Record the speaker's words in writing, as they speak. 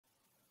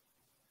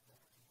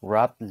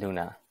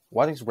WLUNA.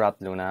 What is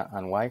WLUNA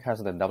and why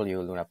has the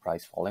WLUNA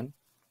price fallen?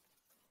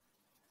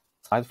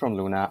 Aside from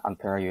Luna and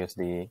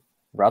TerraUSD,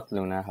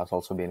 WLUNA has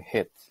also been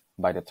hit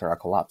by the Terra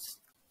collapse.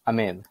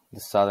 Amid the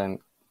sudden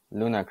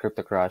Luna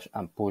crypto crash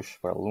and push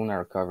for a Luna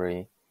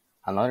recovery,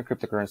 another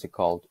cryptocurrency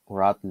called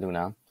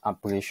WLUNA, I'm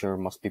pretty sure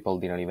most people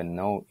didn't even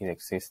know it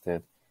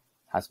existed,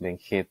 has been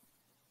hit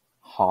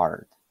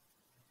hard.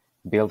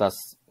 Built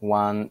as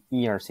one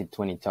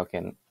ERC20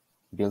 token,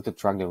 built to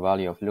track the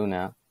value of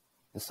Luna,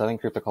 the sudden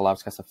crypto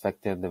collapse has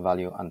affected the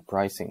value and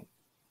pricing.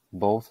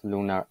 Both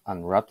Luna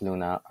and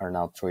WLUNA are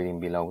now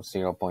trading below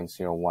 0.01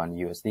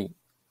 USD.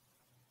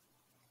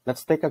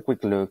 Let's take a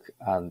quick look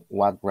at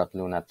what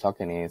WLUNA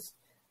token is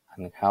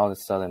and how the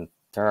sudden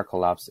Terra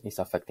collapse is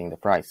affecting the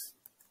price.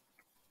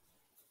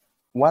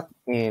 What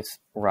is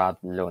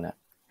WLUNA?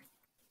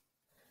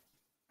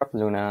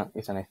 WLUNA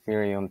is an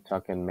Ethereum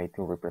token made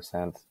to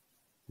represent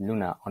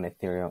Luna on the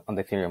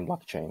Ethereum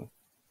blockchain.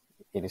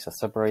 It is a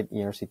separate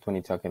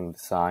ERC20 token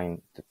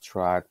designed to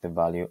track the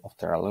value of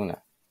Terra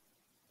Luna.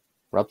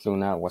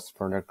 WLUNA was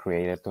further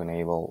created to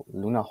enable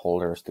Luna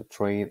holders to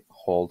trade,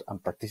 hold,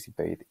 and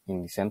participate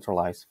in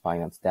decentralized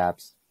finance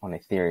dApps on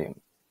Ethereum.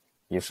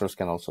 Users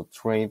can also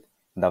trade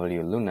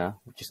WLUNA,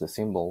 which is the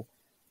symbol,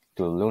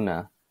 to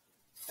Luna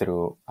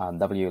through a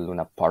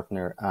WLUNA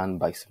partner and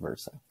vice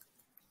versa.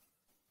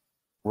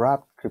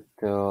 Wrapped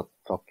crypto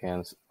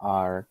tokens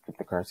are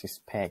cryptocurrencies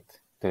pegged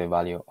to the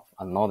value of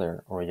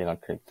another original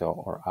crypto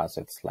or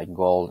assets like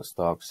gold,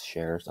 stocks,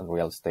 shares, and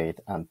real estate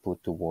and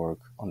put to work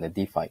on the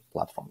DeFi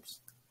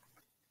platforms.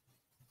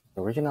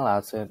 The original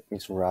asset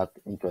is wrapped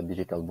into a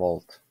digital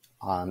vault,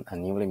 and a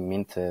newly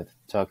minted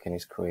token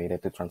is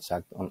created to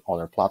transact on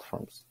other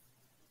platforms.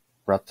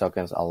 Wrapped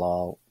tokens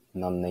allow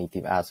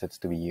non-native assets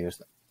to be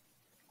used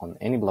on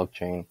any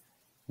blockchain,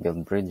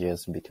 build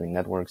bridges between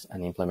networks,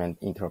 and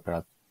implement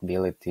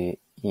interoperability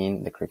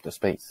in the crypto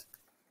space.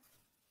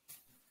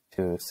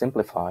 To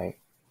simplify,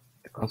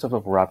 the concept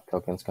of wrapped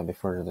tokens can be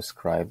further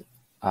described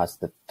as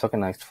the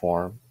tokenized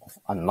form of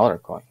another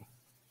coin.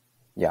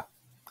 Yeah,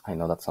 I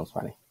know that sounds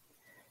funny.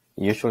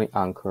 Usually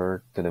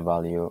anchored to the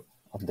value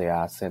of the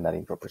asset that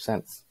it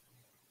represents.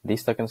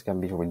 These tokens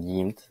can be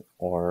redeemed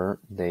or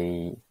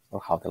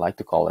how they like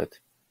to call it,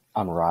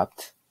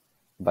 unwrapped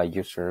by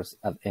users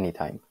at any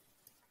time.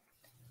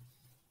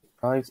 The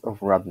price of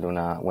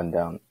WLUNA went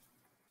down.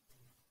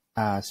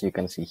 As you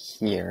can see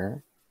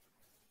here,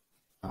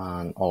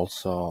 and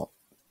also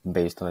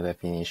based on the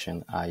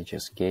definition I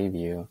just gave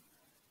you,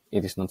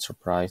 it is not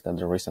surprised that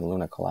the recent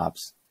Luna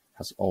collapse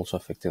has also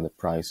affected the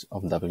price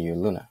of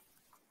WLUNA,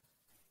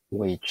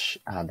 which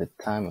at the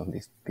time of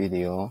this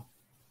video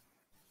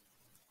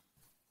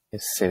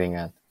is sitting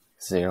at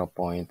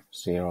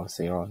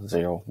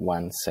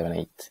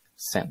 0.000178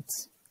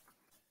 cents.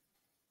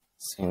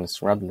 Since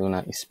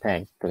WLUNA is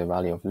pegged to the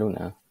value of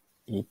Luna,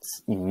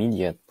 its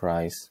immediate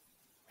price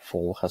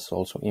fall has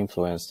also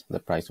influenced the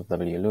price of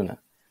WLUNA,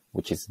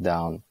 which is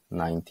down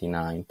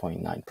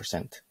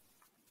 99.9%.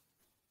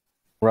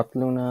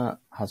 WLUNA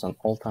has an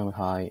all-time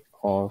high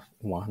of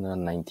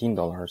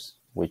 $119,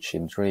 which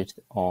it reached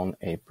on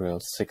April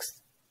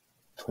 6,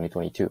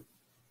 2022,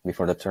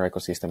 before the Terra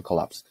ecosystem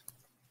collapsed.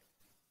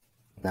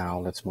 Now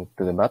let's move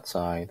to the bad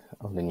side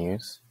of the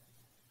news.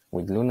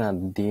 With Luna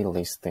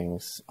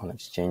delistings on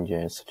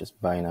exchanges such as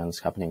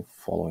Binance happening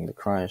following the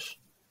crash,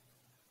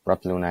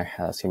 WLUNA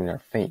had a similar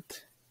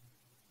fate.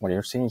 What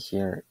you're seeing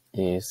here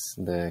is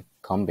the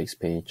Coinbase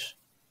page,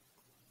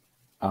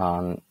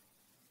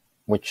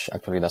 which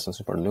actually doesn't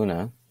support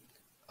Luna,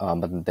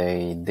 but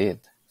they did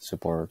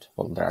support,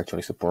 well, they're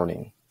actually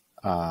supporting,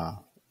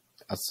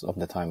 as of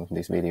the time of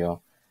this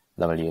video,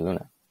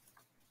 WLUNA.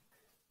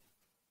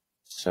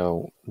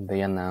 So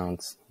they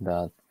announced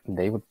that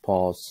they would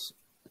pause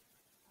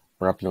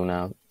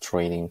WLUNA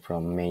trading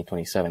from May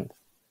 27th.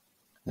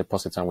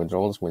 Deposits and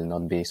withdrawals will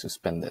not be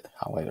suspended,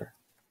 however.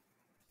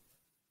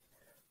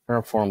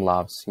 Terraform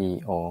Labs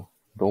CEO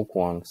Do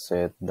Kwon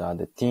said that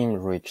the team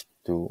reached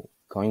to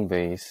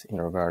Coinbase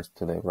in regards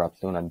to the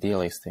WLUNA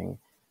delisting,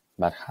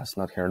 but has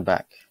not heard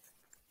back.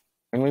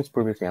 Coinbase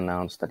previously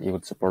announced that it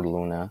would support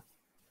Luna,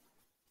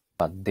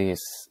 but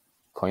this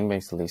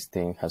Coinbase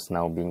listing has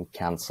now been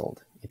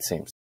cancelled, it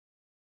seems.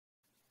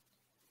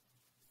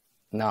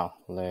 Now,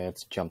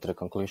 let's jump to the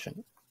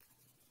conclusion.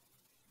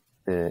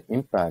 The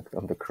impact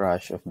of the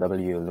crash of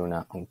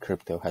WLUNA on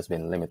crypto has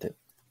been limited.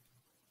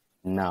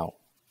 Now,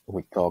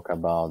 we talk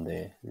about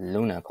the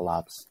Luna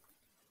collapse.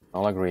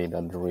 All agree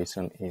that the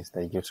reason is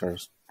that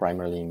users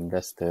primarily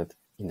invested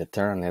in the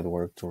Terra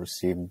network to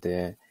receive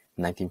the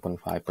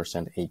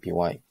 19.5%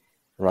 APY,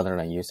 rather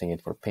than using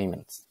it for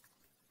payments.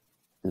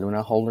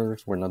 Luna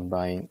holders were not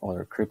buying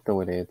other crypto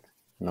with it,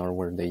 nor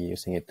were they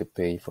using it to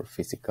pay for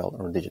physical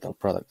or digital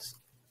products.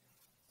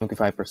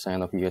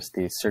 25% of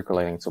USD's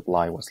circulating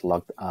supply was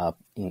locked up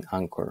in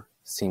Anchor,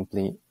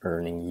 simply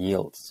earning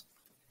yields.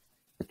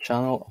 The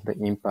channel of the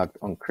impact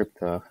on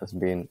crypto has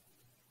been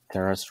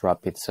Terra's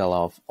rapid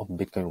sell-off of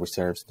Bitcoin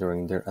reserves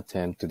during their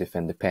attempt to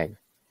defend the peg.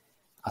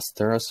 As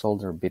Terra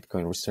sold their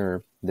Bitcoin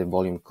reserve, the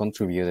volume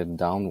contributed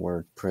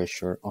downward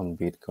pressure on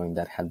Bitcoin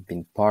that had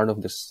been part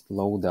of the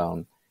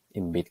slowdown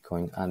in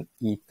Bitcoin and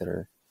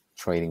Ether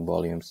trading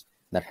volumes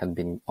that had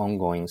been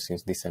ongoing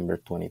since December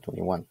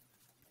 2021.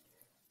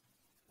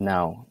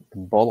 Now, the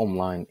bottom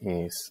line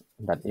is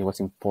that it was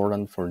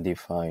important for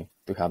DeFi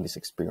to have this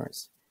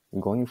experience.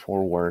 Going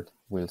forward,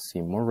 we'll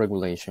see more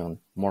regulation,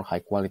 more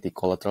high-quality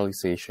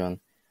collateralization,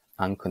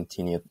 and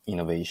continued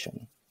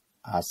innovation,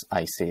 as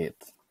I see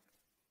it.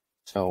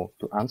 So,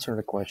 to answer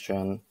the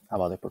question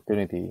about the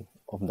opportunity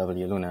of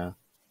WLUNA,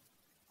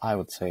 I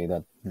would say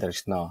that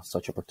there's no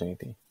such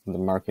opportunity. The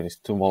market is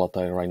too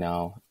volatile right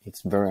now.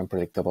 It's very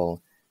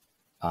unpredictable,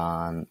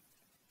 and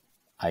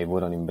I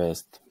wouldn't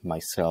invest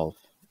myself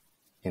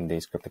in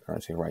this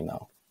cryptocurrency right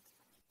now.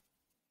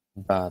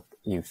 But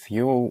if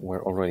you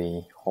were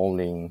already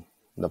holding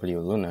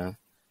WLUNA,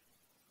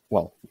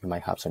 well, you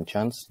might have some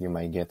chance. You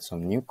might get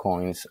some new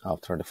coins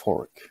after the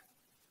fork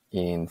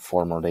in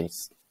 4 more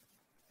days.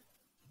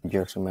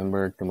 Just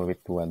remember to move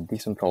it to a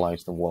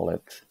decentralized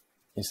wallet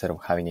instead of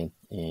having it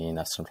in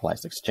a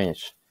centralized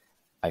exchange.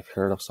 I've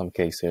heard of some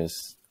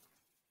cases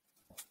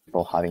of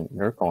people having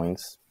their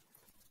coins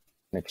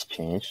in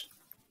exchange,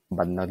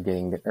 but not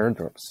getting the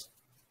airdrops.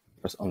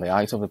 Because on the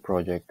eyes of the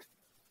project,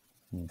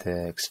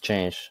 the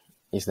exchange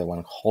is the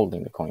one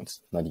holding the coins,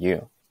 not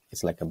you.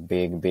 It's like a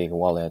big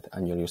wallet,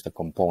 and you'll use the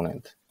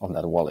component of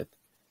that wallet.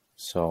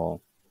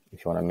 So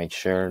if you want to make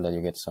sure that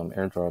you get some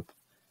airdrop,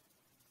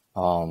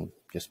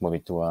 just move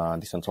it to a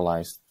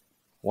decentralized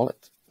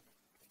wallet.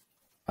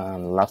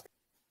 And last,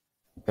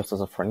 just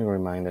as a friendly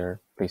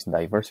reminder, please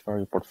diversify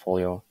your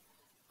portfolio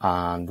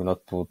and do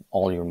not put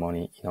all your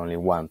money in only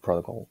one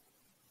protocol.